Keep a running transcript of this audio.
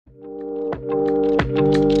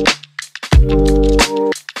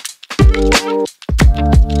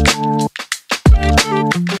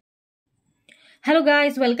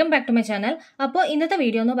guys, welcome back to my channel. അപ്പോൾ ഇന്നത്തെ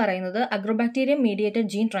video എന്ന് പറയുന്നത് Agrobacterium Mediated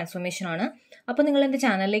Gene Transformation ആണ്. അപ്പോൾ നിങ്ങൾ എൻ്റെ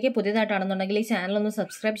ചാനലിലേക്ക് പുതിയതായിട്ടാണെന്നുണ്ടെങ്കിൽ ഈ ചാനൽ ഒന്ന്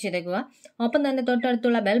സബ്സ്ക്രൈബ് ചെയ്തേക്കുക. ഒപ്പം തന്നെ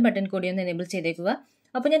തൊട്ടടുത്തുള്ള ബെൽ ബട്ടൺ കൂടി ഒന്ന് എനേബിൾ ചെയ്തേക്കുക.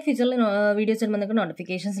 അപ്പോൾ ഞാൻ ഫ്യൂച്ചറിൽ വീഡിയോസ് ഇടുമ്പോൾ നിങ്ങൾക്ക്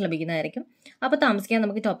നോട്ടിഫിക്കേഷൻസ് ലഭിക്കുന്നതായിരിക്കും. അപ്പോൾ താമസിക്കാൻ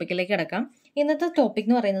നമുക്ക് ടോപ്പിക്കിലേക്ക് കിടക്കാം. ഇന്നത്തെ ടോപ്പിക്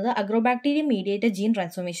എന്ന് പറയുന്നത് Agrobacterium Mediated Gene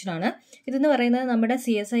Transformation ആണ്. ഇതെന്ന് പറയുന്നത് നമ്മുടെ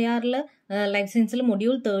CSIRൽ ലൈഫ് സയൻസിൽ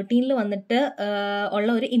മൊഡ്യൂൾ 13 വന്നിട്ട് ഉള്ള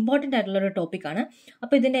ഒരു ഇമ്പോർട്ടൻ്റ് ആയിട്ടുള്ള ഒരു ടോപ്പിക്കാണ്.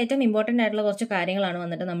 അപ്പോൾ ഇതിൻ്റെ ഏറ്റവും ഇമ്പോർട്ടൻ്റ് ആയിട്ടുള്ള കുറച്ച് കാര്യങ്ങളാണ്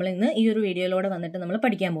വന്നിട്ട് നമ്മൾ ഇന്ന് ഈ ഒരു വീഡിയോയിലൂടെ വന്നിട്ട് നമ്മൾ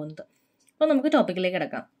പഠിക്കാൻ പോകുന്നത്. അപ്പോൾ നമുക്ക് ടോപ്പിക്കിലേക്ക്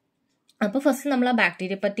കിടക്കാം. അപ്പോൾ ഫസ്റ്റ് നമ്മൾ ആ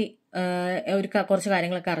ബാക്ടീരിയ പറ്റി കുറച്ച്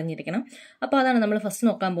കാര്യങ്ങളൊക്കെ അറിഞ്ഞിരിക്കണം. അപ്പോൾ അതാണ് നമ്മൾ ഫസ്റ്റ്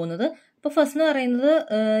നോക്കാൻ പോകുന്നത്. അപ്പോൾ ഫസ്റ്റ് എന്ന് പറയുന്നത്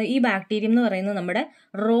ഈ ബാക്ടീരിയം എന്ന് പറയുന്നത് നമ്മുടെ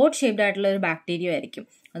റോഡ് ഷേപ്ഡ് ആയിട്ടുള്ള ഒരു ബാക്ടീരിയ ആയിരിക്കും.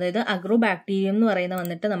 അതായത് അഗ്രോബാക്ടീരിയം എന്ന് പറയുന്നത്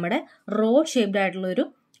വന്നിട്ട് നമ്മുടെ റോഡ് ഷേപ്ഡ് ആയിട്ടുള്ള ഒരു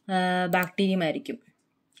ബാക്ടീരിയം ആയിരിക്കും.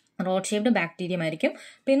 റോഡ് ഷേപ്ഡ് ബാക്ടീരിയം ആയിരിക്കും.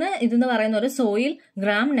 പിന്നെ ഇതെന്ന് പറയുന്ന ഒരു സോയിൽ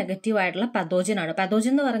ഗ്രാം നെഗറ്റീവ് ആയിട്ടുള്ള പതോജൻ ആണ്.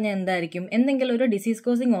 പതോജൻ എന്ന് പറഞ്ഞാൽ എന്തായിരിക്കും? എന്തെങ്കിലും ഒരു ഡിസീസ്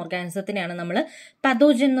കോസിങ് ഓർഗാനിസത്തിനെയാണ് നമ്മൾ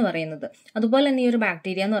പതോജൻ എന്ന് പറയുന്നത്. അതുപോലെ തന്നെ ഈ ഒരു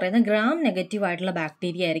ബാക്ടീരിയ എന്ന് പറയുന്നത് ഗ്രാം നെഗറ്റീവ് ആയിട്ടുള്ള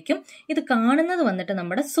ബാക്ടീരിയ ആയിരിക്കും. ഇത് കാണുന്നത് വന്നിട്ട്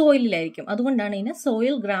നമ്മുടെ സോയിലായിരിക്കും. അതുകൊണ്ടാണ് ഇതിന്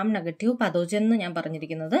സോയിൽ ഗ്രാം നെഗറ്റീവ് പതോജൻ എന്ന് ഞാൻ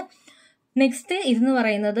പറഞ്ഞിരിക്കുന്നത്. നെക്സ്റ്റ് ഇതെന്ന്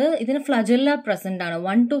പറയുന്നത് ഇതിന് ഫ്ലജല്ല പ്രസന്റ് ആണ്.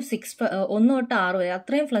 1 to 6 1 തൊട്ട് 6 വരെ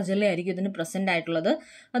അത്രയും ഫ്ലജല്ല ആയിരിക്കും ഇതിന് പ്രസന്റ് ആയിട്ടുള്ളത്.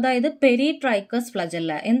 അതായത് പെരിട്രൈക്കസ്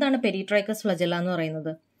ഫ്ലജല്ല. എന്താണ് പെരിട്രൈക്കസ് ഫ്ലജല്ല എന്ന്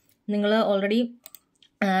പറയുന്നത്? നിങ്ങൾ ഓൾറെഡി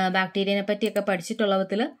ബാക്ടീരിയനെ പറ്റിയൊക്കെ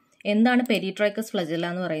പഠിച്ചിട്ടുള്ളതിൽ എന്താണ് പെരിട്രൈക്കസ് ഫ്ലജല്ല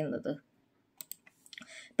എന്ന് പറയുന്നത്?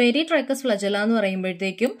 പെരിട്രൈക്കസ് ഫ്ലജല്ല എന്ന്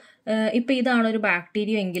പറയുമ്പോഴത്തേക്കും ഇപ്പം ഇതാണ് ഒരു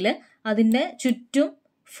ബാക്ടീരിയ എങ്കിൽ അതിൻ്റെ ചുറ്റും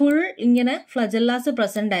ഫുൾ ഇങ്ങനെ ഫ്ലജല്ലാസ്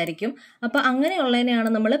പ്രസന്റ് ആയിരിക്കും. അപ്പൊ അങ്ങനെയുള്ളതിനെയാണ്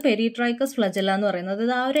നമ്മൾ പെരിട്രൈക്കസ് ഫ്ലജല്ല എന്ന് പറയുന്നത്.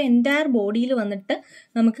 അത് ആ ഒരു എൻറ്റയർ ബോഡിയിൽ വന്നിട്ട്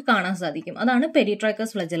നമുക്ക് കാണാൻ സാധിക്കും. അതാണ്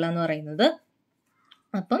പെരിട്രൈക്കസ് ഫ്ലജല്ല എന്ന് പറയുന്നത്.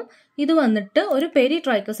 അപ്പം ഇത് വന്നിട്ട് ഒരു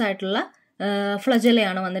പെരിട്രൈക്കസ് ആയിട്ടുള്ള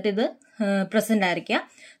ഫ്ലജലയാണ് വന്നിട്ട് ഇത് പ്രസന്റ് ആയിരിക്കുക.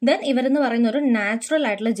 ദെൻ ഇവരെന്ന് പറയുന്ന ഒരു നാച്ചുറൽ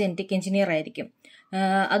ആയിട്ടുള്ള ജെനറ്റിക് എഞ്ചിനീയർ ആയിരിക്കും.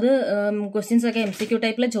 അത് ക്വസ്റ്റ്യൻസ് ഒക്കെ MCQ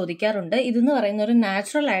ടൈപ്പിൽ ചോദിക്കാറുണ്ട്. ഇതെന്ന് പറയുന്ന ഒരു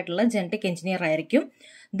നാച്ചുറൽ ആയിട്ടുള്ള ജെനറ്റിക് എഞ്ചിനീയർ ആയിരിക്കും.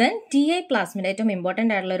 ദെൻ TI പ്ലാസ്മിഡ് ഏറ്റവും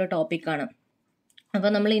ഇമ്പോർട്ടൻ്റ് ആയിട്ടുള്ള ഒരു ടോപ്പിക്കാണ്. അപ്പോൾ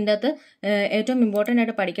നമ്മൾ ഇതിൻ്റെ അകത്ത് ഏറ്റവും ഇമ്പോർട്ടൻ്റ്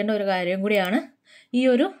ആയിട്ട് പഠിക്കേണ്ട ഒരു കാര്യം കൂടിയാണ് ഈ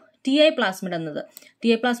ഒരു TI പ്ലാസ്മിഡ് എന്നത്.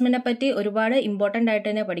 TI പ്ലാസ്മിഡിനെ പറ്റി ഒരുപാട് ഇമ്പോർട്ടൻ്റ് ആയിട്ട്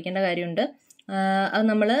തന്നെ പഠിക്കേണ്ട കാര്യമുണ്ട്. അത്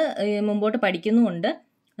നമ്മൾ മുമ്പോട്ട് പഠിക്കുന്നുമുണ്ട്.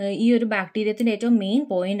 ഈ ഒരു ബാക്ടീരിയത്തിൻ്റെ ഏറ്റവും മെയിൻ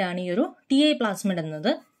പോയിന്റ് ആണ് ഈ ഒരു TI പ്ലാസ്മിഡ്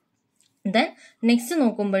എന്നത്. ദെൻ നെക്സ്റ്റ്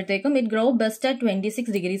നോക്കുമ്പോഴത്തേക്കും it grow best at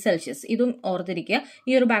 26 degree Celsius. ഇതും ഓർത്തിരിക്കുക.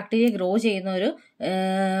 ഈ ഒരു ബാക്ടീരിയ ഗ്രോ ചെയ്യുന്ന ഒരു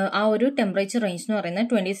ആ ഒരു ടെമ്പറേച്ചർ റേഞ്ച് എന്ന്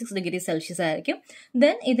പറയുന്നത് 26 ഡിഗ്രി സെൽഷ്യസ് ആയിരിക്കും.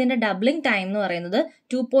 ദെൻ ഇതിന്റെ ഡബ്ലിംഗ് ടൈം എന്ന് പറയുന്നത്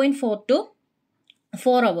 2.4 to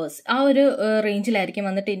 4 hours. ആ ഒരു റേഞ്ചിലായിരിക്കും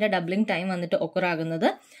വന്നിട്ട് ഇതിന്റെ ഡബ്ലിംഗ് ടൈം വന്നിട്ട് ഒക്കർ ആകുന്നത്.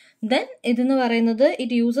 ദെൻ ഇതെന്ന് പറയുന്നത്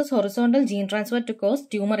it uses horizontal gene transfer to cos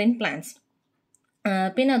tumour in plants.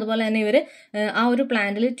 പിന്നെ അതുപോലെ തന്നെ ഇവർ ആ ഒരു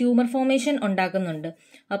പ്ലാന്റിൽ ട്യൂമർ ഫോർമേഷൻ ഉണ്ടാക്കുന്നുണ്ട്.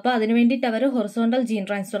 അപ്പോൾ അതിന് വേണ്ടിയിട്ട് അവർ ഹൊറിസോണ്ടൽ ജീൻ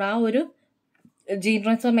ട്രാൻസ്ഫർ ആ ഒരു ജീൻ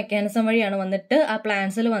ട്രാൻസ്ഫർ മെക്കാനിസം വഴിയാണ് വന്നിട്ട് ആ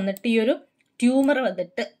പ്ലാന്റ്സിൽ വന്നിട്ട് ഈ ഒരു ട്യൂമർ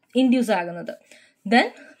വന്നിട്ട് ഇൻഡ്യൂസ് ആകുന്നത്. Then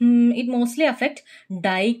it mostly affect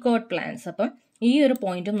dicot plants. അപ്പം ഈ ഒരു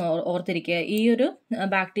പോയിന്റും ഓർത്തിരിക്കുക. ഈ ഒരു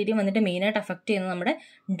ബാക്ടീരിയ വന്നിട്ട് മെയിനായിട്ട് അഫക്ട് ചെയ്യുന്നത് നമ്മുടെ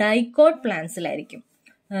ഡൈക്കോട്ട് പ്ലാന്റ്സിലായിരിക്കും.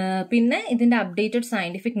 പിന്നെ ഇതിന്റെ അപ്ഡേറ്റഡ്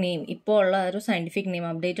സയന്റിഫിക് നെയിം ഇപ്പോൾ ഉള്ള ഒരു സയന്റിഫിക് നെയിം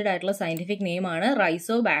അപ്ഡേറ്റഡ് ആയിട്ടുള്ള സയന്റിഫിക് നെയിമാണ്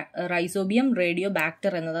റൈസോബിയം റേഡിയോ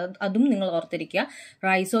ബാക്ടർ എന്നത്. അതും നിങ്ങൾ ഓർത്തിരിക്കുക.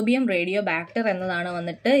 റൈസോബിയം റേഡിയോ ബാക്ടർ എന്നതാണ്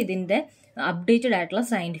വന്നിട്ട് ഇതിന്റെ അപ്ഡേറ്റഡ് ആയിട്ടുള്ള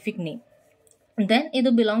സയന്റിഫിക് നെയിം. ദെൻ ഇത്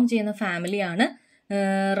ബിലോങ് ചെയ്യുന്ന ഫാമിലിയാണ്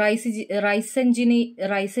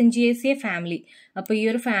റൈസെഞ്ചിയേസിയ ഫാമിലി. അപ്പോൾ ഈ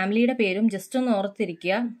ഒരു ഫാമിലിയുടെ പേരും ജസ്റ്റ് ഒന്ന്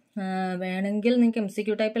ഓർത്തിരിക്കുക. വേണമെങ്കിൽ നിങ്ങൾക്ക്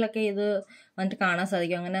MCQ ടൈപ്പിലൊക്കെ ഇത് വന്നിട്ട് കാണാൻ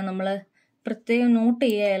സാധിക്കും. അങ്ങനെ നമ്മൾ പ്രത്യേകം നോട്ട്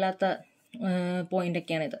ചെയ്യാത്ത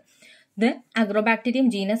പോയിന്റൊക്കെയാണിത്. Then Agrobacterium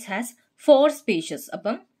genus has 4 species.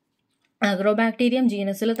 അപ്പം അഗ്രോബാക്ടീരിയം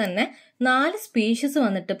ജീനസിൽ തന്നെ 4 സ്പീഷീസ്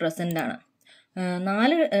വന്നിട്ട് പ്രസന്റ് ആണ്.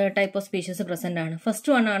 4 ടൈപ്പ് ഓഫ് സ്പീഷീസ് പ്രസന്റ് ആണ്.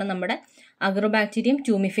 ഫസ്റ്റ് വൺ ആണ് നമ്മുടെ അഗ്രോബാക്ടീരിയം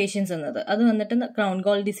ട്യൂമിഫേഷ്യൻസ് എന്നത്. അത് വന്നിട്ട് ക്രൗൺ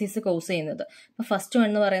ഗോൾ ഡിസീസ് കോസ് ചെയ്യുന്നത്. അപ്പോൾ ഫസ്റ്റ് വൺ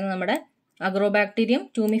എന്ന് പറയുന്നത് നമ്മുടെ അഗ്രോബാക്ടീരിയം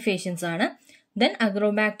ട്യൂമിഫേഷ്യൻസ് ആണ്. Then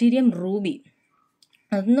Agrobacterium Ruby.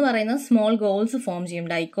 അതെന്ന് പറയുന്നത് സ്മോൾ ഗോൾസ് ഫോം ചെയ്യും.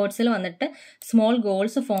 ഡൈക്കോട്സിൽ വന്നിട്ട് സ്മോൾ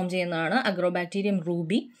ഗോൾസ് ഫോം ചെയ്യുന്നതാണ് അഗ്രോബാക്ടീരിയം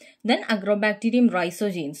റൂബി. Then Agrobacterium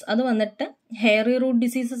റൈസോജീൻസ്. അത് വന്നിട്ട് ഹെയറി റൂട്ട്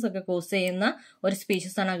ഡിസീസസ് ഒക്കെ കോസ് ചെയ്യുന്ന ഒരു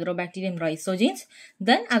സ്പീഷീസ് ആണ് അഗ്രോബാക്ടീരിയം റൈസോജീൻസ്.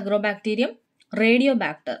 Then Agrobacterium radio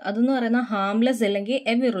ബാക്ടർ. അതെന്ന് പറയുന്ന ഹാംലെസ് അല്ലെങ്കിൽ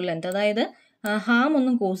എവിറുലന്റ്, അതായത് ഹാം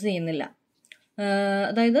ഒന്നും കോസ് ചെയ്യുന്നില്ല,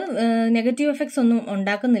 അതായത് നെഗറ്റീവ് എഫക്ട്സ് ഒന്നും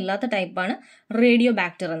ഉണ്ടാക്കുന്നില്ലാത്ത ടൈപ്പാണ് റേഡിയോ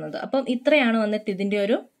ബാക്ടർ എന്നത്. അപ്പം ഇത്രയാണ് വന്നിട്ട് ഇതിന്റെ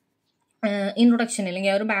ഒരു ഇൻട്രൊഡക്ഷൻ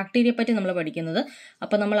അല്ലെങ്കിൽ ആ ഒരു ബാക്ടീരിയയെ പറ്റി നമ്മൾ പഠിക്കുന്നത്.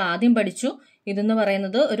 അപ്പം നമ്മൾ ആദ്യം പഠിച്ചു ഇതെന്ന്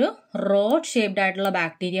പറയുന്നത് ഒരു റോഡ് ഷേപ്ഡ് ആയിട്ടുള്ള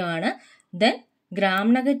ബാക്ടീരിയ ആണ്. ദെൻ ഗ്രാം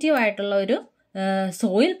നെഗറ്റീവ് ആയിട്ടുള്ള ഒരു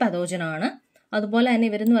സോയിൽ പതോജൻ ആണ്. അതുപോലെ തന്നെ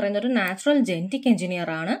ഇവരെന്ന് പറയുന്ന ഒരു നാച്ചുറൽ ജെനറ്റിക്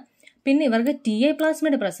എഞ്ചിനീയർ ആണ്. പിന്നെ ഇവർക്ക് TI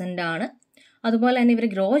പ്ലാസ്മിഡ് പ്രസന്റ് ആണ്. അതുപോലെ തന്നെ ഇവർ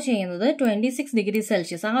ഗ്രോ ചെയ്യുന്നത് 26 ഡിഗ്രി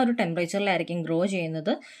സെൽഷ്യസ് ആ ഒരു ടെമ്പറേച്ചറിലായിരിക്കും ഗ്രോ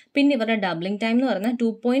ചെയ്യുന്നത്. പിന്നെ ഇവരുടെ ഡബ്ലിംഗ് ടൈം എന്ന് പറഞ്ഞാൽ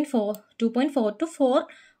 2.4 to 4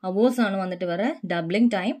 hours ആണ് വന്നിട്ട് ഇവരുടെ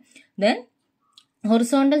doubling time. Then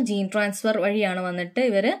horizontal gene transfer വഴിയാണ് വന്നിട്ട്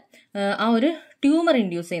ഇവർ ആ ഒരു ട്യൂമർ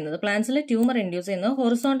ഇൻഡ്യൂസ് ചെയ്യുന്നത്. പ്ലാന്റ്സിൽ ട്യൂമർ ഇൻഡ്യൂസ് ചെയ്യുന്നത്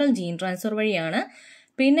ഹൊറിസോണ്ടൽ ജീൻ ട്രാൻസ്ഫർ വഴിയാണ്.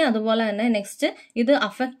 പിന്നെ അതുപോലെ തന്നെ നെക്സ്റ്റ് ഇത്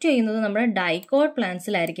അഫക്റ്റ് ചെയ്യുന്നത് നമ്മുടെ ഡൈക്കോട്ട്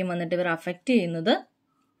പ്ലാന്റ്സിലായിരിക്കും വന്നിട്ട് ഇവർ അഫക്റ്റ് ചെയ്യുന്നത്.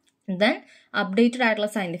 ദെൻ അപ്ഡേറ്റഡ് ആയിട്ടുള്ള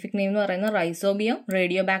സയന്റിഫിക് നെയിം എന്ന് പറയുന്നത് റൈസോബിയം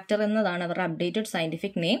റേഡിയോബാക്ടർ എന്നതാണ് ഇവരുടെ അപ്ഡേറ്റഡ്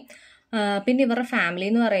സയന്റിഫിക് നെയിം. പിന്നെ ഇവരുടെ ഫാമിലി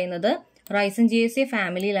എന്ന് പറയുന്നത് റൈസൻജിയേസിയ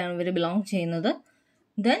ഫാമിലിയിലാണ് ഇവർ ബിലോങ് ചെയ്യുന്നത്.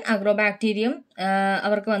 ദെൻ അഗ്രോബാക്ടീരിയം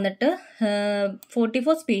അവർക്ക് വന്നിട്ട്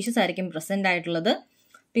 44 സ്പീഷീസ് ആയിരിക്കും പ്രസന്റ് ആയിട്ടുള്ളത്.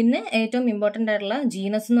 പിന്നെ ഏറ്റവും ഇമ്പോർട്ടൻ്റ് ആയിട്ടുള്ള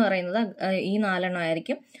ജീനസ് എന്ന് പറയുന്നത് ഈ 4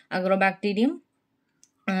 ആയിരിക്കും. അഗ്രോബാക്ടീരിയം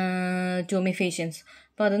ട്യൂമിഫേഷ്യൻസ്,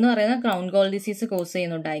 അപ്പോൾ അതെന്ന് പറയുന്നത് ക്രൗൺ ഗോൾ ഡിസീസ് കോസ്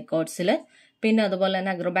ചെയ്യുന്നു ഡൈക്കോട്സിൽ. പിന്നെ അതുപോലെ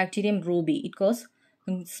തന്നെ Agrobacterium Ruby it cos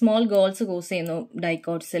small goals cos ചെയ്യുന്നു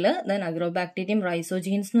ഡൈക്കോട്സിൽ. ദെൻ അഗ്രോബാക്ടീരിയം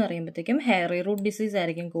റൈസോജീൻസ് എന്ന് പറയുമ്പോഴത്തേക്കും ഹെയറി റൂട്ട് ഡിസീസ്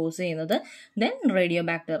ആയിരിക്കും കോസ് ചെയ്യുന്നത്. ദെൻ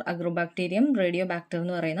റേഡിയോബാക്ടർ അഗ്രോബാക്ടീരിയം റേഡിയോബാക്ടർ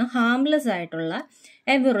എന്ന് പറയുന്ന ഹാംലെസ് ആയിട്ടുള്ള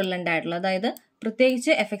എവിറുലൻ്റ് ആയിട്ടുള്ള, അതായത്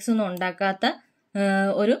പ്രത്യേകിച്ച് എഫക്ട്സ് ഒന്നും ഉണ്ടാക്കാത്ത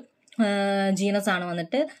ഒരു ജീനസ് ആണ്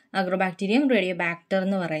വന്നിട്ട് അഗ്രോബാക്ടീരിയം റേഡിയോബാക്ടർ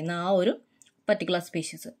എന്ന് പറയുന്ന ആ ഒരു പർട്ടിക്കുലർ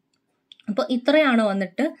സ്പീഷീസ്. അപ്പോൾ ഇത്രയാണ്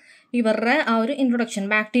വന്നിട്ട് ഇവരുടെ ആ ഒരു ഇൻട്രൊഡക്ഷൻ.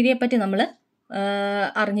 ബാക്ടീരിയയെ പറ്റി നമ്മൾ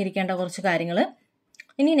അറിഞ്ഞിരിക്കേണ്ട കുറച്ച് കാര്യങ്ങൾ.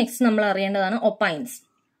 ഇനി നെക്സ്റ്റ് നമ്മൾ അറിയേണ്ടതാണ് ഒപ്പൈൻസ്.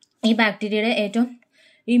 ഈ ബാക്ടീരിയയുടെ ഏറ്റവും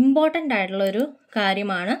ഇമ്പോർട്ടൻ്റ് ആയിട്ടുള്ള ഒരു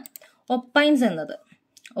കാര്യമാണ് ഒപ്പൈൻസ് എന്നത്.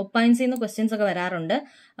 ഒപ്പൈൻസിൽ നിന്ന് ക്വസ്റ്റ്യൻസ് ഒക്കെ വരാറുണ്ട്.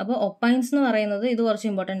 അപ്പോൾ ഒപ്പൈൻസ് എന്ന് പറയുന്നത് ഇത് കുറച്ച്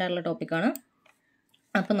ഇമ്പോർട്ടൻ്റ് ആയിട്ടുള്ള ടോപ്പിക്കാണ്.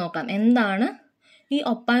 അപ്പോൾ നോക്കാം എന്താണ് ഈ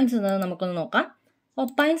ഒപ്പൈൻസ് എന്നത് നമുക്കൊന്ന് നോക്കാം.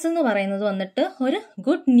 ഒപ്പൈൻസ് എന്ന് പറയുന്നത് വന്നിട്ട് ഒരു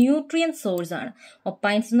ഗുഡ് ന്യൂട്രിയൻ സോഴ്സ് ആണ്.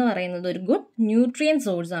 ഒപ്പൈൻസ് എന്ന് പറയുന്നത് ഒരു ഗുഡ് ന്യൂട്രിയൻ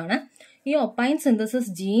സോഴ്സ് ആണ്. ഈ ഒപ്പൈൻ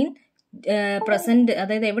സിന്തസിസ് ജീൻ പ്രസന്റ്,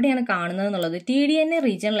 അതായത് എവിടെയാണ് കാണുന്നത് എന്നുള്ളത് TDNA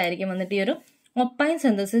റീജിയനിലായിരിക്കും വന്നിട്ട് ഈ ഒരു ഒപ്പൈൻ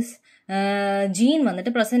സിന്തസിസ് ജീൻ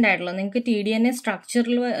വന്നിട്ട് പ്രസന്റ് ആയിട്ടുള്ളത്. നിങ്ങൾക്ക് TDNA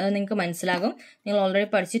സ്ട്രക്ചറിൽ നിങ്ങൾക്ക് മനസ്സിലാകും. നിങ്ങൾ ഓൾറെഡി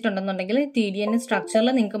പഠിച്ചിട്ടുണ്ടെന്നുണ്ടെങ്കിൽ TDNA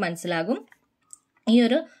സ്ട്രക്ചറിൽ നിങ്ങൾക്ക് മനസ്സിലാകും. ഈ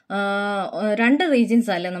ഒരു 2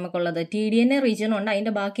 റീജിയൻസ് അല്ലേ നമുക്കുള്ളത്. TDNA റീജിയനും ഉണ്ട്,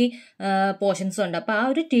 അതിന്റെ ബാക്കി പോർഷൻസും ഉണ്ട്. അപ്പോൾ ആ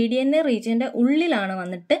ഒരു TDNA റീജിയന്റെ ഉള്ളിലാണ്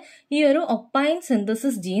വന്നിട്ട് ഈ ഒരു ഒപ്പൈൻ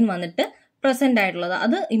സിന്തസിസ് ജീൻ വന്നിട്ട് പ്രസന്റ് ആയിട്ടുള്ളത്.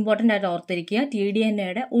 അത് ഇമ്പോർട്ടൻ്റ് ആയിട്ട് ഓർത്തിരിക്കുക,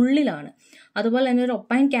 TDNAയുടെ ഉള്ളിലാണ്. അതുപോലെ തന്നെ ഒരു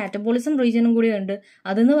ഒപ്പൈൻ കാറ്റബോളിസം റീജിയനും കൂടി ഉണ്ട്.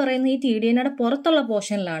 അതെന്ന് പറയുന്നത് ഈ TDNAയുടെ പുറത്തുള്ള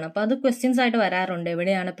പോർഷനിലാണ്. അപ്പോൾ അത് ക്വസ്റ്റ്യൻസ് ആയിട്ട് വരാറുണ്ട്,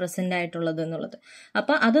 എവിടെയാണ് പ്രസന്റ് ആയിട്ടുള്ളത് എന്നുള്ളത്.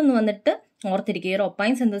 അപ്പോൾ അതൊന്ന് വന്നിട്ട് ഓർത്തിരിക്കുക. ഒരു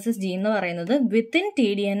ഒപ്പൈൻ സിന്തസിസ് ജീൻ എന്ന് പറയുന്നത് വിത്തിൻ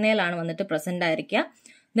TDNAയിലാണ് വന്നിട്ട് പ്രസന്റ് ആയിരിക്കുക.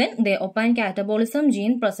 ദെൻ ഒപ്പൈൻ കാറ്റബോളിസം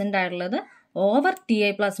ജീൻ പ്രസന്റ് ആയിട്ടുള്ളത് ഓവർ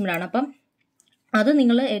TI പ്ലാസ്മിഡാണ്. അപ്പം അത്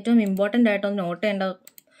നിങ്ങൾ ഏറ്റവും ഇമ്പോർട്ടൻ്റ് ആയിട്ടൊന്ന് നോട്ട് ചെയ്യേണ്ട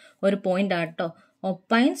ഒരു പോയിന്റ് ആട്ടോ.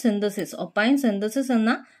 ഒപ്പൈൻ സിന്തസിസ്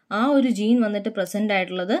എന്ന ആ ഒരു ജീൻ വന്നിട്ട് പ്രസന്റ്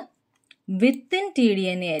ആയിട്ടുള്ളത് വിത്തിൻ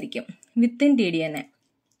TDNA ആയിരിക്കും, വിത്തിൻ TDNA.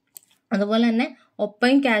 അതുപോലെ തന്നെ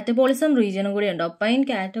ഒപ്പൈൻ കാറ്റബോളിസം റീജിയനും കൂടി ഉണ്ട്. ഒപ്പൈൻ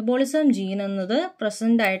കാറ്റബോളിസം ജീൻ എന്നത്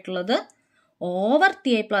പ്രസന്റ് ആയിട്ടുള്ളത് ഓവർ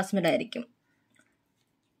TI പ്ലാസ്മിഡ് ആയിരിക്കും.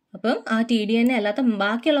 അപ്പം ആ TDNA അല്ലാത്ത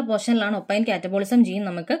ബാക്കിയുള്ള പോർഷനിലാണ് ഒപ്പൈൻ കാറ്റബോളിസം ജീൻ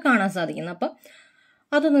നമുക്ക് കാണാൻ സാധിക്കുന്നത്. അപ്പം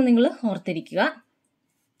അതൊന്ന് നിങ്ങൾ ഓർത്തിരിക്കുക.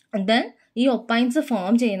 ദെൻ ഈ ഒപ്പൈൻസ്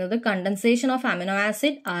ഫോം ചെയ്യുന്നത് condensation of amino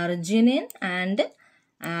acid arginine and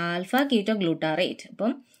alpha കീറ്റോഗ്ലൂട്ടാറേറ്റ്.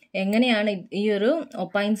 അപ്പം എങ്ങനെയാണ് ഈ ഒരു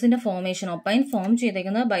ഒപ്പൈൻസിന്റെ ഫോർമേഷൻ? ഒപ്പൈൻ ഫോം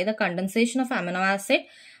ചെയ്തേക്കുന്നത് by the condensation of amino acid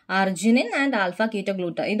arginine and alpha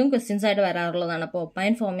കീറ്റോഗ്ലൂട്ടാ. ഇതും ക്വസ്റ്റ്യൻസ് ആയിട്ട് വരാറുള്ളതാണ്. അപ്പോൾ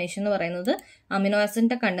ഒപ്പൈൻ ഫോർമേഷൻ എന്ന് പറയുന്നത് അമിനോ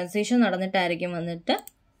ആസിഡിന്റെ കണ്ടൻസേഷൻ നടന്നിട്ടായിരിക്കും വന്നിട്ട്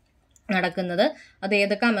നടക്കുന്നത്. അത്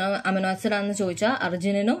ഏതൊക്കെ അമിനോ ആസിഡ് ആണെന്ന് ചോദിച്ചാൽ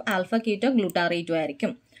അർജിനിനും ആൽഫ കീറ്റോഗ്ലൂട്ടാറേറ്റും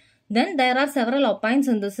ആയിരിക്കും. Then there are several opine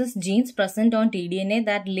synthesis genes present on TDNA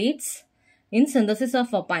that leads in synthesis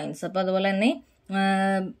of opines. അപ്പോൾ അതുപോലെ തന്നെ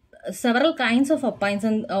several kinds of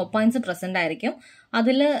opines present ആയിരിക്കും.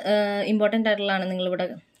 അതിൽ ഇമ്പോർട്ടൻ്റ് ആയിട്ടുള്ളതാണ് നിങ്ങളിവിടെ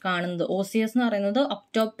കാണുന്നത്. OCS എന്ന് പറയുന്നത്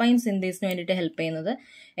ഒക്ടോപ്പൈൻ സിന്തേസിന് വേണ്ടിയിട്ട് ഹെൽപ്പ് ചെയ്യുന്നത്.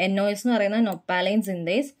 NOS എന്ന് പറയുന്നത് നൊപ്പാലൈൻ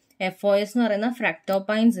സിന്തേസ്. FOS എന്ന് പറയുന്ന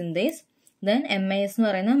ഫ്രാക്ടോപ്പൈൻ സിന്തേസ്. ദെൻ MAS എന്ന്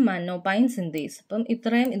പറയുന്ന മനോപ്പൈൻ സിന്തേസ്. അപ്പം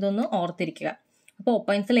ഇത്രയും ഇതൊന്ന് ഓർത്തിരിക്കുക. അപ്പോൾ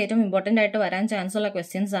ഒപ്പൈൻസിൽ ഏറ്റവും ഇമ്പോർട്ടൻ്റ് ആയിട്ട് വരാൻ ചാൻസ് ഉള്ള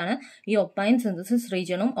ക്വസ്റ്റ്യൻസ് ആണ് ഈ ഒപ്പൈൻ സിന്തസിസ്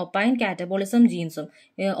റീജിയനും ഒപ്പൈൻ കാറ്റബോളിസം ജീൻസും.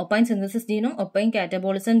 ഒപ്പൈൻ സിന്തസിസ് ജീനും ഒപ്പൈൻ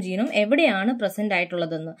കാറ്റബോളിസം ജീനും എവിടെയാണ് പ്രസന്റ്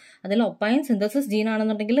ആയിട്ടുള്ളതെന്ന്. അതിൽ ഒപ്പൈൻ സിന്തസിസ് ജീൻ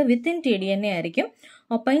ആണെന്നുണ്ടെങ്കിൽ വിത്തിൻ TDNA ആയിരിക്കും.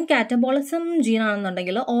 ഒപ്പൈൻ കാറ്റബോളിസം ജീൻ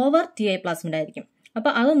ആണെന്നുണ്ടെങ്കിൽ ഓവർ TI പ്ലാസ്മിഡ് ആയിരിക്കും.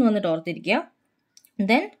 അപ്പോൾ അതൊന്ന് വന്നിട്ട് ഓർത്തിരിക്കുക.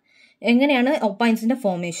 ദെൻ എങ്ങനെയാണ് ഒപ്പൈൻസിന്റെ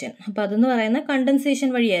ഫോർമേഷൻ? അപ്പോൾ അതെന്ന് പറയുന്ന കണ്ടൻസേഷൻ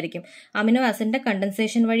വഴിയായിരിക്കും. അമിനോ ആസിഡിന്റെ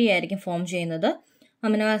കണ്ടൻസേഷൻ വഴിയായിരിക്കും ഫോം ചെയ്യുന്നത്.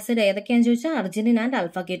 അമിനോ ആസിഡ് ഏതൊക്കെയാണെന്ന് ചോദിച്ചാൽ അർജിനിൻ ആൻഡ്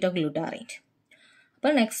ആൽഫ കീറ്റോഗ്ലൂട്ടാറേറ്റ്.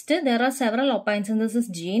 അപ്പോൾ next there are several ഒപ്പൈൻ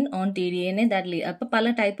synthesis gene on TDNA that lead. അപ്പോൾ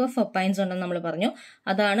പല ടൈപ്പ് ഓഫ് ഒപ്പൈൻസ് ഉണ്ടെന്ന് നമ്മൾ പറഞ്ഞു.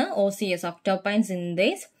 അതാണ് OCS ഒക്ടോപ്പൈൻ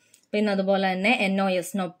സിന്തേസ്. പിന്നെ അതുപോലെ തന്നെ NOS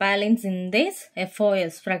നൊപ്പാലിൻ synthase,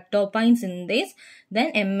 FOS ഫ്രക്ടോപൈൻ synthase, then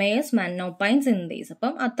MAS മന്നോപൈൻ synthase.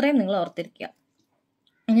 അപ്പം അത്രയും നിങ്ങൾ ഓർത്തിരിക്കുക.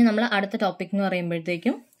 ഇനി നമ്മൾ അടുത്ത ടോപ്പിക് എന്ന്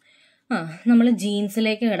പറയുമ്പോഴത്തേക്കും നമ്മൾ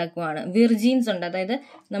ജീൻസിലേക്ക് കിടക്കുവാണ്. വിർജീൻസ് ഉണ്ട്, അതായത്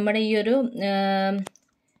നമ്മുടെ ഈ ഒരു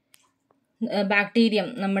ബാക്ടീരിയം,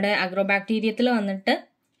 നമ്മുടെ അഗ്രോബാക്ടീരിയത്തിൽ വന്നിട്ട്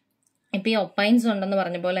ഇപ്പം ഈ ഒപ്പൈൻസ് ഉണ്ടെന്ന്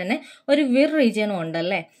പറഞ്ഞ പോലെ തന്നെ ഒരു വിർ റീജിയനും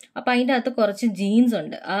ഉണ്ടല്ലേ. അപ്പം അതിൻ്റെ അകത്ത് കുറച്ച് ജീൻസ്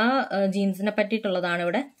ഉണ്ട്. ആ ജീൻസിനെ പറ്റിയിട്ടുള്ളതാണ്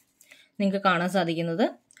ഇവിടെ നിങ്ങൾക്ക് കാണാൻ സാധിക്കുന്നത്.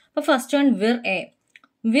 അപ്പോൾ ഫസ്റ്റ് വൺ വിർ എ.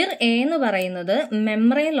 വിർ എ എന്ന് പറയുന്നത്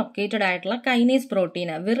മെംബ്രെയിൻ ലൊക്കേറ്റഡ് ആയിട്ടുള്ള കൈനേസ്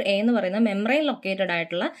പ്രോട്ടീനാ. വിർ എ എന്ന് പറയുന്നത് മെംബ്രെയിൻ ലൊക്കേറ്റഡ്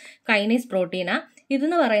ആയിട്ടുള്ള കൈനേസ് പ്രോട്ടീനാ.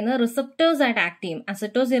 ഇതെന്ന് പറയുന്നത് റിസപ്റ്റേഴ്സ് ആയിട്ട് ആക്ട് ചെയ്യും.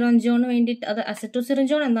 അസറ്റോസിറിഞ്ചോണിന് വേണ്ടിയിട്ട്, അത്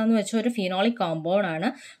അസറ്റോസിറിഞ്ചോൺ എന്താണെന്ന് വെച്ചാൽ ഒരു ഫിനോളിക് കോമ്പൗണ്ട് ആണ്.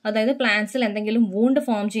 അതായത് പ്ലാന്റ്സിൽ എന്തെങ്കിലും വൂണ്ട്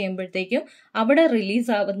ഫോം ചെയ്യുമ്പോഴത്തേക്കും അവിടെ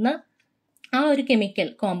റിലീസ് ആവുന്ന ആ ഒരു കെമിക്കൽ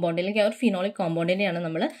കോമ്പൗണ്ട് അല്ലെങ്കിൽ ആ ഒരു ഫിനോളിക് കോമ്പൗണ്ടിനെയാണ്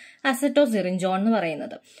നമ്മൾ അസറ്റോസിറിഞ്ചോൺ എന്ന്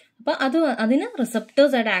പറയുന്നത്. അപ്പം അതിന്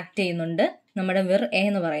റിസപ്റ്റേഴ്സ് ആയിട്ട് ആക്ട് ചെയ്യുന്നുണ്ട് നമ്മുടെ വിർ എ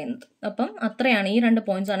എന്ന് പറയുന്നത്. അപ്പം അത്രയാണ്, ഈ 2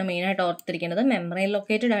 പോയിന്റ്സ് ആണ് മെയിൻ ആയിട്ട് ഓർത്തിരിക്കുന്നത്. മെംബ്രെയിൻ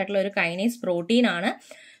ലൊക്കേറ്റഡ് ആയിട്ടുള്ള ഒരു കൈനേസ് പ്രോട്ടീൻ ആണ്.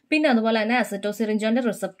 പിന്നെ അതുപോലെ തന്നെ അസറ്റോസിറിഞ്ചോന്റെ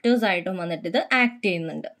റിസപ്റ്റേഴ്സ് ആയിട്ടും വന്നിട്ട് ഇത് ആക്ട്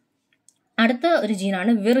ചെയ്യുന്നുണ്ട്. അടുത്ത ഒരു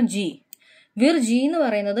ജീനാണ് വിർ ജി. വിർ ജി എന്ന്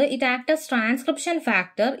പറയുന്നത് it act as transcription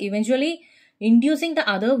factor eventually inducing the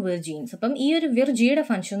other വിർ jeans. അപ്പം ഈ ഒരു വിർ ജിയുടെ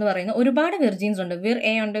ഫംഗ്ഷൻ എന്ന് പറയുന്നത് ഒരുപാട് വിർ ജീൻസ് ഉണ്ട്. വിർ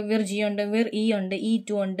എ ഉണ്ട്, വിർ ജി ഉണ്ട്, വിർ ഇ ഉണ്ട്,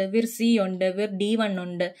 E2 ഉണ്ട്, വിർ സി ഉണ്ട്, വിർ D1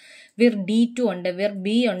 ഉണ്ട്, വിർ D2 ഉണ്ട്, വിർ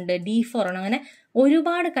ബി ഉണ്ട്, D4 ഉണ്ട്. അങ്ങനെ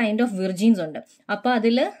ഒരുപാട് കൈൻഡ് ഓഫ് വിർ ജീൻസ് ഉണ്ട്. അപ്പോൾ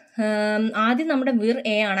അതിൽ ആദ്യം നമ്മുടെ വിർ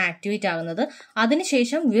എ ആണ് ആക്ടിവേറ്റ് ആകുന്നത്.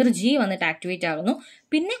 അതിനുശേഷം വിർ ജി വന്നിട്ട് ആക്ടിവേറ്റ് ആകുന്നു.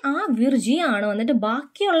 പിന്നെ ആ വിർ ജി ആണ് വന്നിട്ട്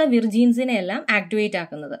ബാക്കിയുള്ള വിർ ജീൻസിനെ എല്ലാം ആക്ടിവേറ്റ്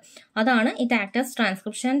ആക്കുന്നത്. അതാണ് it act as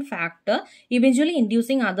transcription factor eventually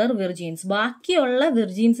inducing other വിർ jeans. ബാക്കിയുള്ള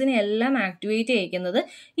വിർ ജീൻസിനെ എല്ലാം ആക്ടിവേറ്റ് ചെയ്യിക്കുന്നത്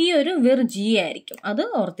ഈ ഒരു വിർ ജി ആയിരിക്കും. അത്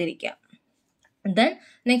ഓർത്തിരിക്കുക. ദെൻ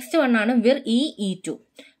നെക്സ്റ്റ് വൺ ആണ് വിർ E2.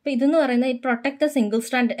 അപ്പൊ ഇതെന്ന് പറയുന്നത് it protect single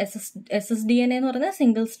strand SSDNA എന്ന് പറയുന്നത്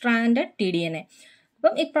സിംഗിൾ സ്ട്രാൻഡഡ് TDNA.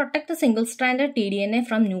 അപ്പം it protect single stranded TDNA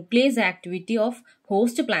from nucleus activity of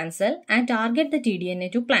host plant cell and target the TDNA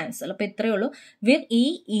to plant cell. അപ്പൊ ഇത്രയേ ഉള്ളൂ. വിർ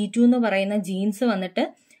E2 എന്ന് പറയുന്ന ജീൻസ് വന്നിട്ട്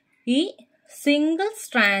ഈ സിംഗിൾ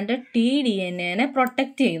സ്ട്രാൻഡഡ് TDNA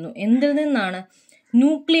പ്രൊട്ടക്ട് ചെയ്യുന്നു. എന്തിൽ നിന്നാണ്?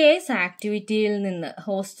 ന്യൂക്ലിയസ് ആക്ടിവിറ്റിയിൽ നിന്ന്,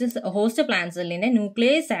 ഹോസ്റ്റ് പ്ലാന്റ് സെല്ലിന്റെ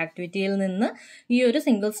ന്യൂക്ലിയസ് ആക്ടിവിറ്റിയിൽ നിന്ന് ഈ ഒരു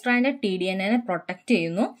സിംഗിൾ സ്ട്രാൻഡഡ് TDNA പ്രൊട്ടക്ട്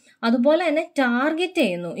ചെയ്യുന്നു. അതുപോലെ തന്നെ ടാർഗറ്റ്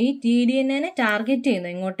ചെയ്യുന്നു. ഈ TDNA ടാർഗറ്റ് ചെയ്യുന്നു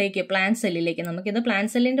ഇങ്ങോട്ടേക്ക്, പ്ലാന്റ് സെല്ലിലേക്ക്. നമുക്കിത്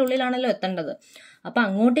പ്ലാന്റ് സെല്ലിന്റെ ഉള്ളിലാണല്ലോ എത്തേണ്ടത്. അപ്പൊ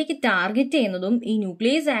അങ്ങോട്ടേക്ക് ടാർഗറ്റ് ചെയ്യുന്നതും ഈ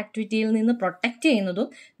ന്യൂക്ലിയസ് ആക്ടിവിറ്റിയിൽ നിന്ന് പ്രൊട്ടക്ട് ചെയ്യുന്നതും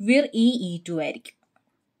വിർ E2 ആയിരിക്കും.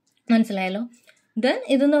 മനസ്സിലായല്ലോ? ദെൻ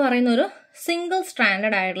ഇതെന്ന് പറയുന്ന ഒരു സിംഗിൾ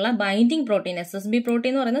സ്ട്രാൻഡഡ് ആയിട്ടുള്ള ബൈൻഡിങ് പ്രോട്ടീൻ, SSB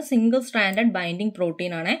പ്രോട്ടീൻ എന്ന് പറയുന്ന സിംഗിൾ സ്ട്രാൻഡഡ് ബൈൻഡിങ്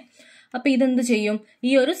പ്രോട്ടീൻ ആണ്. അപ്പൊ ഇതെന്ത് ചെയ്യും?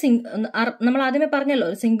 ഈ ഒരു നമ്മൾ ആദ്യമേ പറഞ്ഞല്ലോ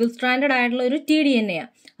ഒരു സിംഗിൾ സ്ട്രാൻഡഡ് ആയിട്ടുള്ള ഒരു TDNA.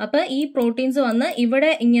 അപ്പൊ ഈ പ്രോട്ടീൻസ് വന്ന്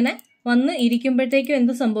ഇവിടെ ഇങ്ങനെ വന്ന് ഇരിക്കുമ്പോഴത്തേക്കും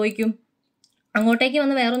എന്ത് സംഭവിക്കും? അങ്ങോട്ടേക്ക്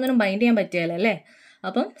വന്ന് വേറെ ഒന്നിനും ബൈൻഡ് ചെയ്യാൻ പറ്റിയല്ലോ അല്ലേ.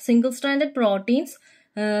 അപ്പം single stranded proteins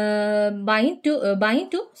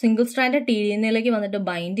bind to single stranded TDNA വന്നിട്ട്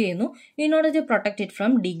ബൈൻഡ് ചെയ്യുന്നു in order to protect it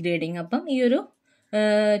from degrading. അപ്പം ഈ ഒരു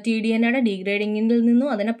TDNA ഡീഗ്രേഡിങ്ങിൽ നിന്നും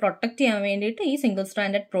അതിനെ പ്രൊട്ടക്ട് ചെയ്യാൻ വേണ്ടിയിട്ട് ഈ single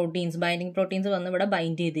stranded proteins, binding proteins വന്ന് ഇവിടെ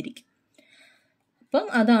ബൈൻഡ് ചെയ്തിരിക്കും. അപ്പം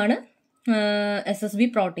അതാണ് SSB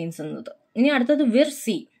പ്രോട്ടീൻസ് എന്നത്. ഇനി അടുത്തത് വിർ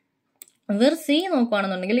സി. വിർ സി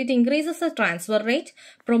നോക്കുകയാണെന്നുണ്ടെങ്കിൽ it increases the transfer rate,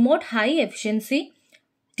 promote high efficiency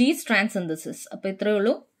T strand synthesis. അപ്പൊ ഇത്രയേ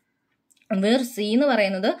ഉള്ളൂ. വിർ സി എന്ന്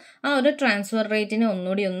പറയുന്നത് ആ ഒരു ട്രാൻസ്ഫർ റേറ്റിനെ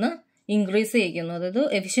ഒന്നുകൂടി ഒന്ന് ഇൻക്രീസ് ചെയ്യിക്കുന്നു, അതായത്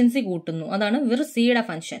എഫിഷ്യൻസി കൂട്ടുന്നു. അതാണ് വിർ സിയുടെ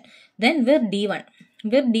ഫംഗ്ഷൻ. Then വിർ D1.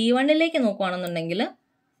 വിർ D1ലേക്ക് നോക്കുകയാണെന്നുണ്ടെങ്കിൽ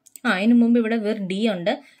അതിന് മുമ്പ് ഇവിടെ വിർ D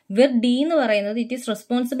ഉണ്ട്. വിർ D എന്ന് പറയുന്നത് it is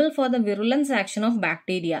responsible for the virulence action of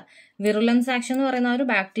bacteria. Virulence action എന്ന് പറയുന്ന ഒരു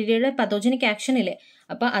ബാക്ടീരിയയുടെ പതോജനിക് ആക്ഷൻ ഇല്ലേ,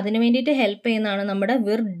 അപ്പൊ അതിന് വേണ്ടിയിട്ട് ഹെൽപ്പ് ചെയ്യുന്നതാണ് നമ്മുടെ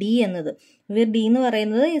വിർ D എന്നത്. വിർ D എന്ന്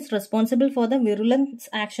പറയുന്നത് is responsible for the virulence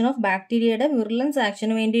action of ബാക്ടീരിയയുടെ വിറുലൻസ്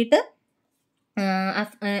ആക്ഷന് വേണ്ടിയിട്ട്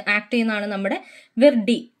ആക്ട് ചെയ്യുന്നതാണ് നമ്മുടെ വിർ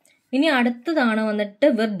D. ഇനി അടുത്തതാണ് വന്നിട്ട്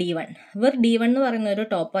വിർ D1. വിർ D1 എന്ന് പറയുന്ന ഒരു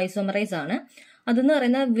ടോപ്പ് ഐസോമറൈസ് ആണ്. അതെന്ന്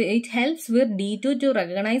പറയുന്നത് it helps വിർ D2 to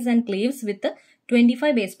recognise and cleaves with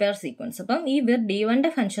 25 base pair sequence. അപ്പം ഈ വിർ D1ന്റെ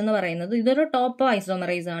ഫംഗ്ഷൻ എന്ന് പറയുന്നത് ഇതൊരു ടോപ്പ്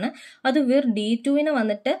ഐസോമറൈസ് ആണ്. അത് വിർ D2വിനെ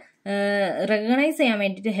വന്നിട്ട് റെക്കഗ്നൈസ് ചെയ്യാൻ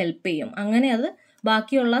വേണ്ടിയിട്ട് ഹെൽപ്പ് ചെയ്യും. അങ്ങനെ അത്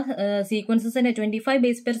ബാക്കിയുള്ള സീക്വൻസസിന്റെ 25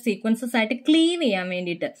 ബേസ് പെയർ സീക്വൻസസ് ആയിട്ട് ക്ലീവ് ചെയ്യാൻ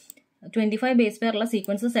വേണ്ടിയിട്ട്, 25 ബേസ് പെയർ ഉള്ള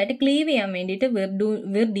സീക്വൻസസ് ആയിട്ട് ക്ലീവ് ചെയ്യാൻ വേണ്ടിയിട്ട്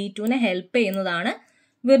വിർ D2വിനെ ഹെൽപ്പ് ചെയ്യുന്നതാണ്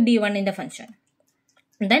വിർ D1ന്റെ ഫംഗ്ഷൻ.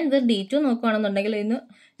 ദെൻ വിർ D2 നോക്കുകയാണെന്നുണ്ടെങ്കിൽ ഇന്ന്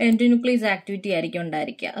എൻഡോന്യൂക്ലിയസ് ആക്ടിവിറ്റി ആയിരിക്കും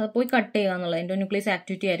ഉണ്ടായിരിക്കുക. അത് പോയി കട്ട് ചെയ്യുക എന്നുള്ള എൻഡോന്യൂക്ലിയസ്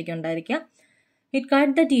ആക്ടിവിറ്റി ആയിരിക്കും ഉണ്ടായിരിക്കുക. It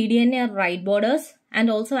cut the TDNA at right borders and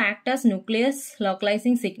also act as nucleus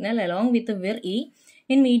localizing signal along with the vir E.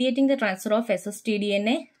 in mediating the transfer of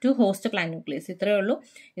ssTDNA to host plant nucleus. ഇത്രയേ ഉള്ളൂ.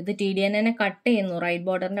 ഇത് TDNA cut ചെയ്യുന്നു, right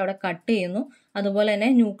ബോർഡറിന്റെ അവിടെ cut ചെയ്യുന്നു. അതുപോലെ തന്നെ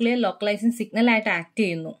nuclear ലോക്കലൈസിങ് signal ആയിട്ട് act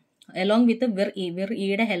ചെയ്യുന്നു. അലോങ് വിത്ത്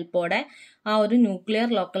വിർ-ഇയുടെ ഹെൽപ്പോടെ ആ ഒരു ന്യൂക്ലിയർ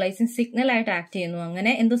ലോക്കലൈസിങ് സിഗ്നൽ ആയിട്ട് ആക്ട് ചെയ്യുന്നു.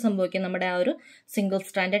 അങ്ങനെ എന്ത് സംഭവിക്കും, നമ്മുടെ ആ ഒരു സിംഗിൾ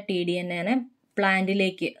സ്ട്രാൻഡഡ് TDNA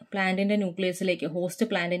പ്ലാന്റിന്റെ ന്യൂക്ലിയസിലേക്ക്, ഹോസ്റ്റ്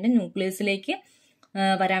പ്ലാന്റിന്റെ ന്യൂക്ലിയസിലേക്ക്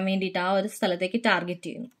വരാൻ വേണ്ടിയിട്ട് ആ ഒരു സ്ഥലത്തേക്ക് ടാർഗറ്റ്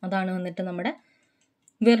ചെയ്യുന്നു. അതാണ് വന്നിട്ട് നമ്മുടെ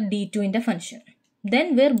വിർ D2ന്റെ ഫംഗ്ഷൻ. ദെൻ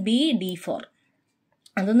വിർ B-D4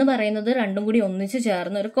 അതെന്ന് പറയുന്നത് രണ്ടും കൂടി ഒന്നിച്ച്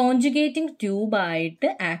ചേർന്ന് ഒരു കോൺജുഗേറ്റിംഗ് ട്യൂബായിട്ട്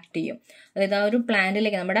ആക്ട് ചെയ്യും. അതായത് ആ ഒരു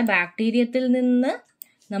പ്ലാന്റിലേക്ക്, നമ്മുടെ ബാക്ടീരിയത്തിൽ നിന്ന്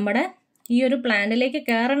നമ്മുടെ ഈ ഒരു പ്ലാന്റിലേക്ക്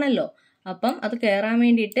കയറണമല്ലോ. അപ്പം അത് കയറാൻ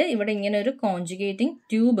വേണ്ടിയിട്ട് ഇവിടെ ഇങ്ങനെ ഒരു കോൺജുഗേറ്റിംഗ്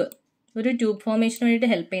ട്യൂബ്, ഒരു ട്യൂബ് ഫോർമേഷന്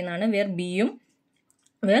വേണ്ടിയിട്ട് ഹെൽപ്പ് ചെയ്യുന്നതാണ് വിർ B-യും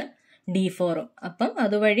വിർ D4-ഉം. അപ്പം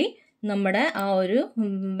അതുവഴി നമ്മുടെ ആ ഒരു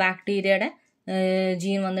ബാക്ടീരിയയുടെ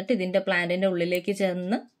ജീൻ വന്നിട്ട് ഇതിന്റെ പ്ലാന്റിന്റെ ഉള്ളിലേക്ക്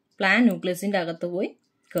ചേർന്ന് പ്ലാന്റ് ന്യൂക്ലിയസിന്റെ അകത്ത് പോയി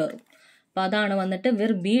കയറും. അപ്പൊ അതാണ് വന്നിട്ട്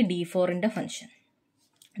വിർ B-D4ന്റെ function.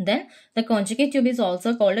 Then the conjugate tube is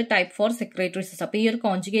also called type 4 secretary system. അപ്പൊ ഈ ഒരു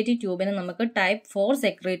കോൺജുഗേറ്റീവ് ട്യൂബിനെ നമുക്ക് ടൈപ്പ് 4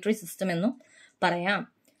 സെക്രട്ടറി സിസ്റ്റം എന്നും പറയാം.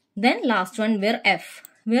 Then last one വിർ F.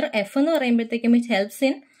 വിർ F എന്ന് പറയുമ്പോഴത്തേക്കും it helps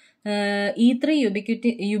in E3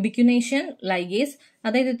 യുബിക്യുനേഷൻ ligase.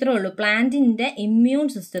 അതായത് ഇത്രേ ഉള്ളൂ, പ്ലാന്റിന്റെ ഇമ്മ്യൂൺ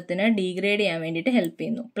സിസ്റ്റത്തിനെ ഡീഗ്രേഡ് ചെയ്യാൻ വേണ്ടിയിട്ട് ഹെൽപ്പ്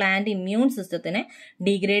ചെയ്യുന്നു. പ്ലാന്റ് ഇമ്മ്യൂൺ സിസ്റ്റത്തിനെ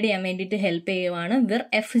ഡീഗ്രേഡ് ചെയ്യാൻ വേണ്ടിയിട്ട് ഹെൽപ്പ് ചെയ്യുവാണ് വിർ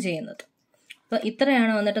എഫ് ചെയ്യുന്നത്. അപ്പൊ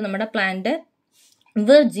ഇത്രയാണ് വന്നിട്ട് നമ്മുടെ പ്ലാന്റ്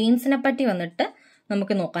വിർ ജീൻസിനെ പറ്റി വന്നിട്ട്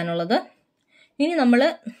നമുക്ക് നോക്കാനുള്ളത്. ഇനി നമ്മൾ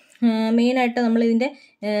മെയിനായിട്ട് നമ്മൾ ഇതിന്റെ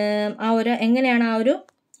ആ ഒരു എങ്ങനെയാണ് ആ ഒരു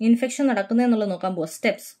ഇൻഫെക്ഷൻ നടക്കുന്നത് എന്നുള്ളത് നോക്കാൻ പോകും.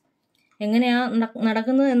 സ്റ്റെപ്സ് എങ്ങനെയാ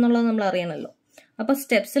നടക്കുന്നത് എന്നുള്ളത് നമ്മൾ അറിയണമല്ലോ. അപ്പൊ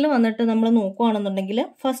സ്റ്റെപ്സിൽ വന്നിട്ട് നമ്മൾ നോക്കുകയാണെന്നുണ്ടെങ്കിൽ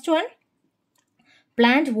first one,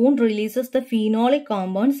 plant wound releases the phenolic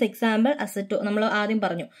compounds, example അസറ്റോ. നമ്മൾ ആദ്യം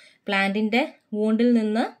പറഞ്ഞു പ്ലാന്റിന്റെ വൂണ്ടിൽ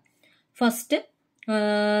നിന്ന് ഫസ്റ്റ്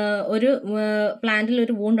ഒരു പ്ലാന്റിൽ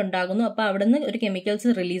ഒരു വൂണ്ട് ഉണ്ടാകുന്നു. അപ്പൊ അവിടുന്ന് ഒരു കെമിക്കൽസ്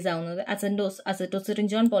റിലീസ് ആകുന്നത്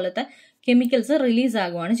അസറ്റോസിറിൻജോൺ പോലത്തെ കെമിക്കൽസ് റിലീസ്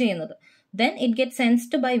ആകുകയാണ് ചെയ്യുന്നത്. Then it gets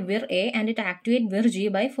sensed by vir A and it activates vir G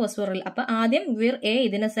by phosphoryl. അപ്പൊ ആദ്യം vir A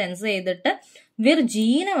ഇതിനെ സെൻസ് ചെയ്തിട്ട് vir G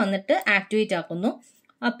നെ വന്നിട്ട് ആക്ടിവേറ്റ് ആക്കുന്നു.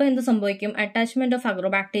 അപ്പൊ എന്ത് സംഭവിക്കും, attachment of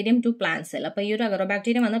Agrobacterium to plant cell. അപ്പൊ ഈ ഒരു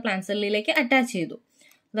അഗ്രോബാക്ടീരിയം വന്ന് പ്ലാന്റ് സെല്ലിലേക്ക് അറ്റാച്ച് ചെയ്തു.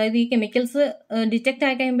 അതായത് ഈ കെമിക്കൽസ് ഡിറ്റക്ട്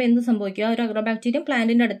ആയി കഴിയുമ്പോൾ എന്ത് സംഭവിക്കുക, ഒരു അഗ്രോബാക്ടീരിയം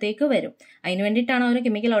പ്ലാന്റിന്റെ അടുത്തേക്ക് വരും. അതിന് വേണ്ടിയിട്ടാണ് ആ ഒരു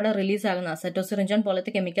കെമിക്കൽ അവിടെ റിലീസ് ആകുന്നത്, അസറ്റോസിറിൻജോൺ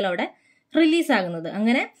പോലത്തെ കെമിക്കൽ അവിടെ റിലീസ് ആകുന്നത്.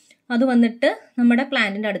 അങ്ങനെ അത് വന്നിട്ട് നമ്മുടെ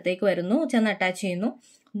പ്ലാന്റിന്റെ അടുത്തേക്ക് വരുന്നു, ചെന്ന് അറ്റാച്ച് ചെയ്യുന്നു.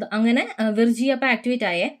 അങ്ങനെ വിർജി അപ്പൊ ആക്ടിവേറ്റ്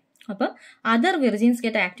ആയേ. അപ്പൊ other വിർജീൻസ്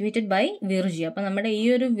get activated by Virji. അപ്പൊ നമ്മുടെ ഈ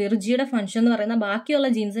ഒരു വിർജിയുടെ ഫംഗ്ഷൻ എന്ന് പറയുന്ന ബാക്കിയുള്ള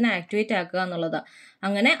ജീൻസിനെ ആക്ടിവേറ്റ് ആക്കുക എന്നുള്ളതാ.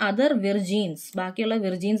 അങ്ങനെ അതർ വിർജീൻസ്, ബാക്കിയുള്ള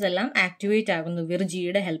വിർജീൻസ് എല്ലാം ആക്ടിവേറ്റ് ആകുന്നു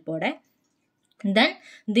വിർജിയുടെ ഹെൽപ്പോടെ. Then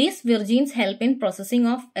these വിർജീൻസ് help in processing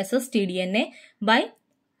of ssTDNA by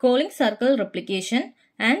calling circle replication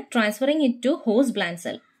and transferring it to host plant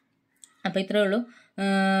cell. അപ്പൊ ഇത്രേ ഉള്ളൂ.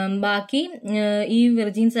 ബാക്കി ഈ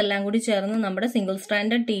വിർജീൻസ് എല്ലാം കൂടി ചേർന്ന് നമ്മുടെ single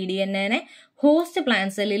stranded TDNA host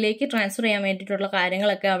plant സെല്ലിലേക്ക് transfer ചെയ്യാൻ വേണ്ടിയിട്ടുള്ള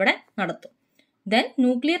കാര്യങ്ങളൊക്കെ അവിടെ നടത്തും. Then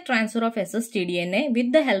nuclear transfer of ssTDNA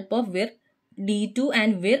with the help of വിർ D2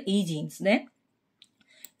 and വിർ E jeans. Then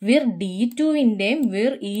വിർ D2വിന്റെയും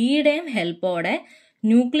വിർ ഇയുടെയും ഹെൽപ്പോടെ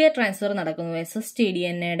nuclear transfer നടക്കുന്നു.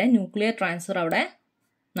 ssTDNAയുടെ ന്യൂക്ലിയർ ട്രാൻസ്ഫർ അവിടെ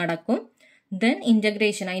നടക്കും. ദെൻ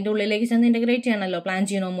ഇന്റഗ്രേഷൻ, അതിന്റെ ഉള്ളിലേക്ക് ചെന്ന് ഇന്റഗ്രേറ്റ് ചെയ്യണമല്ലോ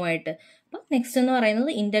പ്ലാന്റ് ജീനോമുമായിട്ട്. അപ്പം നെക്സ്റ്റ് എന്ന് പറയുന്നത്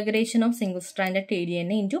integration of single stranded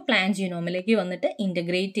TDNA into plant ജീനോമിലേക്ക് വന്നിട്ട്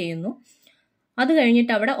ഇന്റഗ്രേറ്റ് ചെയ്യുന്നു. അത്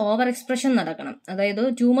കഴിഞ്ഞിട്ട് അവിടെ ഓവർ എക്സ്പ്രഷൻ നടക്കണം. അതായത്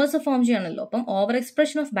ട്യൂമേഴ്സ് ഫോം ചെയ്യണമല്ലോ. അപ്പം over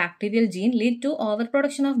expression of bacterial gene lead to over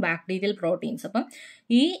production of bacterial proteins. അപ്പം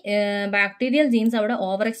ഈ ബാക്ടീരിയൽ ജീൻസ് അവിടെ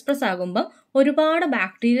ഓവർ എക്സ്പ്രസ് ആകുമ്പം ഒരുപാട്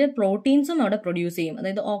ബാക്ടീരിയൽ പ്രോട്ടീൻസും അവിടെ പ്രൊഡ്യൂസ് ചെയ്യും.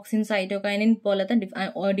 അതായത് ഓക്സിൻ, സൈറ്റോകൈനിൻ പോലത്തെ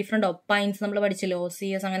ഡിഫറെന്റ് ഒപ്പൈൻസ് നമ്മൾ പഠിച്ചില്ലേ,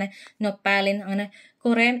 OCS, അങ്ങനെ നൊപ്പാലിൻ, അങ്ങനെ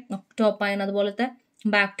കുറെ ഒക്ടോപ്പൈൻ, അതുപോലത്തെ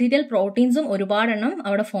ബാക്ടീരിയൽ പ്രോട്ടീൻസും ഒരുപാടെണ്ണം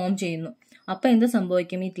അവിടെ ഫോം ചെയ്യുന്നു. അപ്പൊ എന്ത്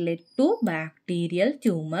സംഭവിക്കും, it led to bacterial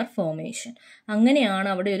tumour formation. അങ്ങനെയാണ്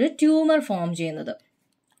അവിടെ ഒരു ട്യൂമർ ഫോം ചെയ്യുന്നത്.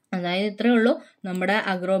 അതായത് ഇത്രയേ ഉള്ളൂ, നമ്മുടെ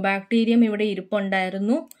അഗ്രോബാക്ടീരിയം ഇവിടെ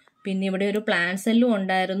ഇരിപ്പുണ്ടായിരുന്നു, പിന്നെ ഇവിടെ ഒരു പ്ലാന്റ് സെല്ലും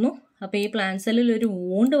ഉണ്ടായിരുന്നു. അപ്പൊ ഈ പ്ലാന്റ് സെല്ലിൽ ഒരു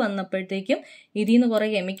വൂണ്ട് വന്നപ്പോഴത്തേക്കും ഇതിൽ നിന്ന് കുറെ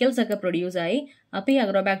കെമിക്കൽസ് ഒക്കെ പ്രൊഡ്യൂസ് ആയി. അപ്പൊ ഈ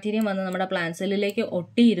അഗ്രോബാക്ടീരിയം വന്ന് നമ്മുടെ പ്ലാന്റ് സെല്ലിലേക്ക്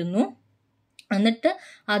ഒട്ടിയിരുന്നു. എന്നിട്ട്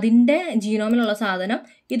അതിന്റെ ജീനോമിലുള്ള സാധനം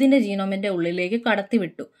ഇതിന്റെ ജീനോമിന്റെ ഉള്ളിലേക്ക്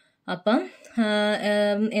കടത്തിവിട്ടു. അപ്പം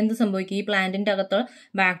എന്ത് സംഭവിക്കും, ഈ പ്ലാന്റിന്റെ അകത്ത്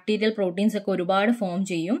ബാക്ടീരിയൽ പ്രോട്ടീൻസ് ഒക്കെ ഒരുപാട് ഫോം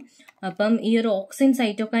ചെയ്യും. അപ്പം ഈ ഒരു ഓക്സിൻ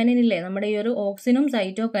സൈറ്റോകൈനിൻ ഇല്ലേ, നമ്മുടെ ഈ ഒരു ഓക്സിനും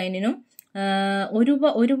സൈറ്റോകൈനിനും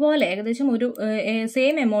ഒരുപോലെ ഏകദേശം ഒരു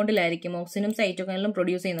സെയിം എമൗണ്ടിലായിരിക്കും ഓക്സിനും സൈറ്റോകൈനിലും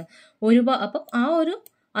പ്രൊഡ്യൂസ് ചെയ്യുന്നത്. അപ്പം ആ ഒരു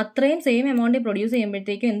അത്രയും സെയിം എമൗണ്ടിൽ പ്രൊഡ്യൂസ്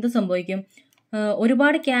ചെയ്യുമ്പോഴത്തേക്കും എന്ത് സംഭവിക്കും,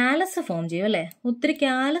 ഒരുപാട് കാലസ് ഫോം ചെയ്യും അല്ലേ, ഒത്തിരി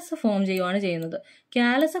കാലസ് ഫോം ചെയ്യുവാണ് ചെയ്യുന്നത്.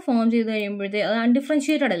 കാലസ് ഫോം ചെയ്ത് കഴിയുമ്പോഴത്തേ അത്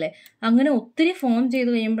അൺഡിഫറൻഷിയേറ്റഡ് അല്ലേ, അങ്ങനെ ഒത്തിരി ഫോം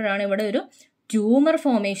ചെയ്ത് കഴിയുമ്പോഴാണ് ഇവിടെ ഒരു ട്യൂമർ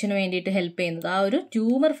ഫോമേഷന് വേണ്ടിയിട്ട് ഹെൽപ്പ് ചെയ്യുന്നത്. ആ ഒരു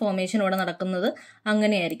ട്യൂമർ ഫോമേഷൻ ഇവിടെ നടക്കുന്നത്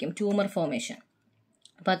അങ്ങനെയായിരിക്കും, ട്യൂമർ ഫോമേഷൻ.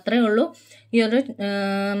 അപ്പം അത്രയേ ഉള്ളൂ ഈ ഒരു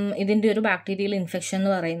ഇതിൻ്റെ ഒരു ബാക്ടീരിയൽ ഇൻഫെക്ഷൻ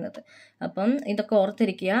എന്ന് പറയുന്നത്. അപ്പം ഇതൊക്കെ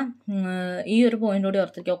ഓർത്തിരിക്കുക, ഈ ഒരു പോയിന്റ് കൂടി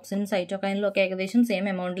ഓർത്തിരിക്കുക. ഓക്സിജൻ സൈറ്റോകൈനിലും ഒക്കെ ഏകദേശം സെയിം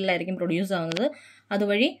എമൗണ്ടിലായിരിക്കും പ്രൊഡ്യൂസ് ആവുന്നത്.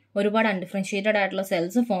 അതുവഴി ഒരുപാട് അൺഡിഫറൻഷിയേറ്റഡ് ആയിട്ടുള്ള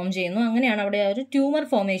സെൽസ് ഫോം ചെയ്യുന്നു. അങ്ങനെയാണ് അവിടെ ഒരു ട്യൂമർ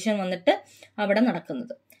ഫോമേഷൻ വന്നിട്ട് അവിടെ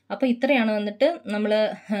നടക്കുന്നത്. അപ്പോൾ ഇത്രയാണ് വന്നിട്ട് നമ്മൾ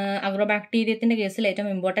അഗ്രോബാക്ടീരിയത്തിൻ്റെ കേസിൽ ഏറ്റവും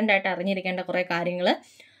ഇമ്പോർട്ടൻ്റ് ആയിട്ട് അറിഞ്ഞിരിക്കേണ്ട കുറേ കാര്യങ്ങൾ.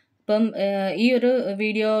 അപ്പം ഈ ഒരു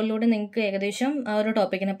വീഡിയോയിലൂടെ നിങ്ങൾക്ക് ഏകദേശം ആ ഒരു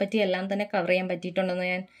ടോപ്പിക്കിനെ പറ്റി എല്ലാം തന്നെ കവർ ചെയ്യാൻ പറ്റിയിട്ടുണ്ടെന്ന്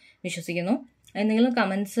ഞാൻ വിശ്വസിക്കുന്നു. എന്തെങ്കിലും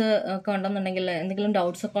കമൻസ് ഒക്കെ ഉണ്ടെന്നുണ്ടെങ്കിൽ, എന്തെങ്കിലും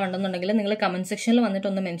ഡൗട്ട്സ് ഒക്കെ ഉണ്ടെന്നുണ്ടെങ്കിൽ നിങ്ങൾ കമൻറ്റ് സെക്ഷനിൽ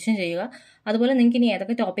വന്നിട്ടൊന്ന് മെൻഷൻ ചെയ്യുക. അതുപോലെ നിങ്ങൾക്ക് ഇനി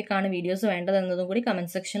ഏതൊക്കെ ടോപ്പിക്കാണ് വീഡിയോസ് വേണ്ടതെന്നതും കൂടി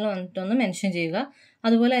കമൻറ്റ് സെക്ഷനിൽ വന്നിട്ടൊന്ന് മെൻഷൻ ചെയ്യുക.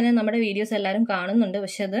 അതുപോലെ തന്നെ നമ്മുടെ വീഡിയോസ് എല്ലാവരും കാണുന്നുണ്ട്,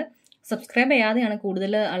 പക്ഷെ അത് സബ്സ്ക്രൈബ് ചെയ്യാതെയാണ്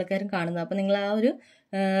കൂടുതൽ ആൾക്കാരും കാണുന്നത്. അപ്പോൾ നിങ്ങൾ ആ ഒരു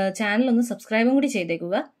ചാനലൊന്ന് സബ്സ്ക്രൈബും കൂടി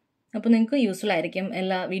ചെയ്തേക്കുക. അപ്പോൾ നിങ്ങൾക്ക് യൂസ്ഫുൾ ആയിരിക്കും,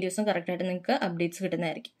 എല്ലാ വീഡിയോസും കറക്റ്റായിട്ട് നിങ്ങൾക്ക് അപ്ഡേറ്റ്സ്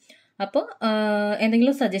കിട്ടുന്നതായിരിക്കും. അപ്പോൾ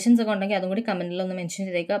എന്തെങ്കിലും സജഷൻസ് ഒക്കെ ഉണ്ടെങ്കിൽ അതും കൂടി കമൻറ്റിലൊന്ന് മെൻഷൻ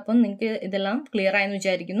ചെയ്തേക്കുക. അപ്പം നിങ്ങൾക്ക് ഇതെല്ലാം ക്ലിയർ ആയെന്ന്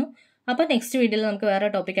വിചാരിക്കുന്നു. അപ്പോൾ നെക്സ്റ്റ് വീഡിയോയിൽ നമുക്ക് വേറെ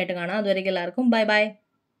ടോപ്പിക്കായിട്ട് കാണാം. അതുവരെയ്ക്കും എല്ലാവർക്കും ബൈ ബൈ.